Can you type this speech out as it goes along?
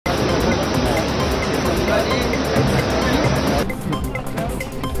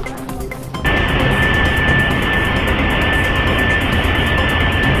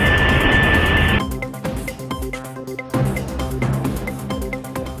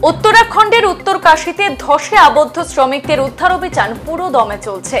উত্তরাখণ্ডের উত্তরকাশীতে ধসে আবদ্ধ শ্রমিকদের উদ্ধার অভিযান পুরো দমে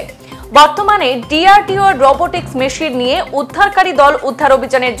চলছে। বর্তমানে ডিআরডিও রোবোটিক্স মেশিন নিয়ে উদ্ধারকারী দল উদ্ধার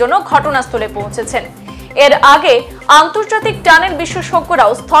অভিযানের জন্য ঘটনাস্থলে পৌঁছেছেন। এর আগে আন্তর্জাতিক টানেল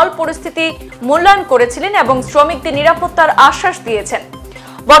বিশেষজ্ঞরাও স্থল পরিস্থিতি মূল্যায়ন করেছিলেন এবং শ্রমিকদের নিরাপত্তার আশ্বাস দিয়েছেন।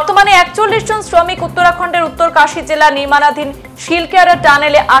 বর্তমানে ৪১ জন শ্রমিক উত্তরাখণ্ডের উত্তরকাশী জেলা নির্মাণাধীন শিলকেয়ারা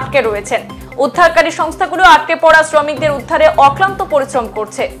টানেলে আটকে রয়েছেন। উদ্ধারকারী সংস্থাগুলো আটকে পড়া শ্রমিকদের উদ্ধারে অক্লান্ত পরিশ্রম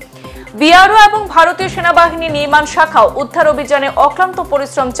করছে। বিআরও এবং ভারতীয় সেনাবাহিনী নির্মাণ শাখাও উদ্ধার অভিযানে অক্লান্ত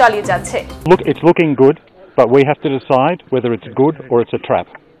পরিশ্রম চালিয়ে যাচ্ছে। Look, it's looking good, but we have to decide whether it's good or it's a trap.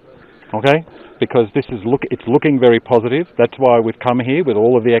 Okay? Because it's looking very positive. That's why we've come here with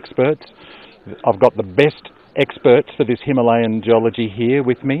all of the experts. I've got the best experts for this Himalayan geology here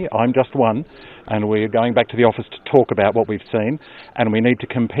with me. I'm just one, and we're going back to the office to talk about what we've seen, and we need to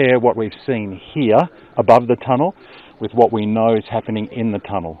compare what we've seen here above the tunnel with what we know is happening in the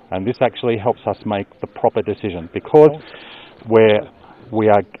tunnel, and this actually helps us make the proper decision, because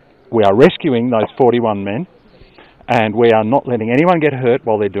we are rescuing those 41 men, and we are not letting anyone get hurt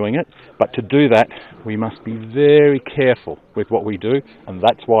while they're doing it. But to do that, we must be very careful with what we do, and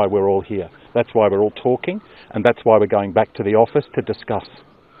that's why we're all here. That's why we're all talking, and that's why we're going back to the office to discuss.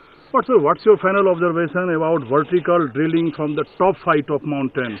 What's your final observation about vertical drilling from the top height of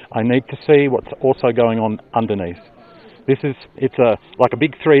mountain? I need to see what's also going on underneath. It's like a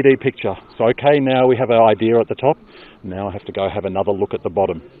big 3D picture. So okay, now we have an idea at the top. Now I have to go have another look at the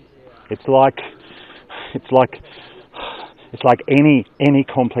bottom. It's like any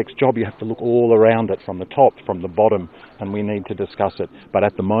complex job. You have to look all around it, from the top, from the bottom, and we need to discuss it. But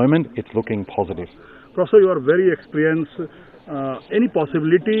at the moment, it's looking positive. Professor, you are very experienced. Any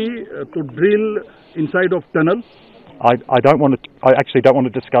possibility to drill inside of tunnel? I actually don't want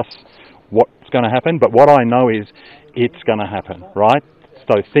to discuss what's going to happen, but what I know is it's going to happen, right?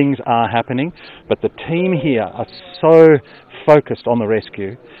 So things are happening, but the team here are so focused on the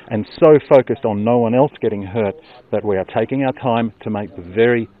rescue and so focused on no one else getting hurt that we are taking our time to make the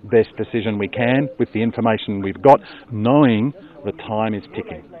very best decision we can with the information we've got, knowing the time is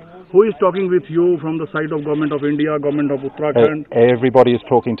ticking. Who is talking with you from the side of Government of India, Government of Uttarakhand? Everybody is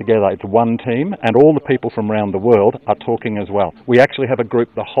talking together. It's one team, and all the people from around the world are talking as well. We actually have a group,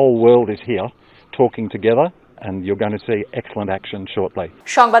 the whole world is here talking together, and you're going to see excellent action shortly.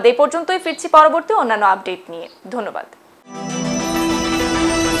 সংবাদ এই পর্যন্তই, ফিরছি পরবর্তী অন্যান্য update নিয়ে। ধন্যবাদ।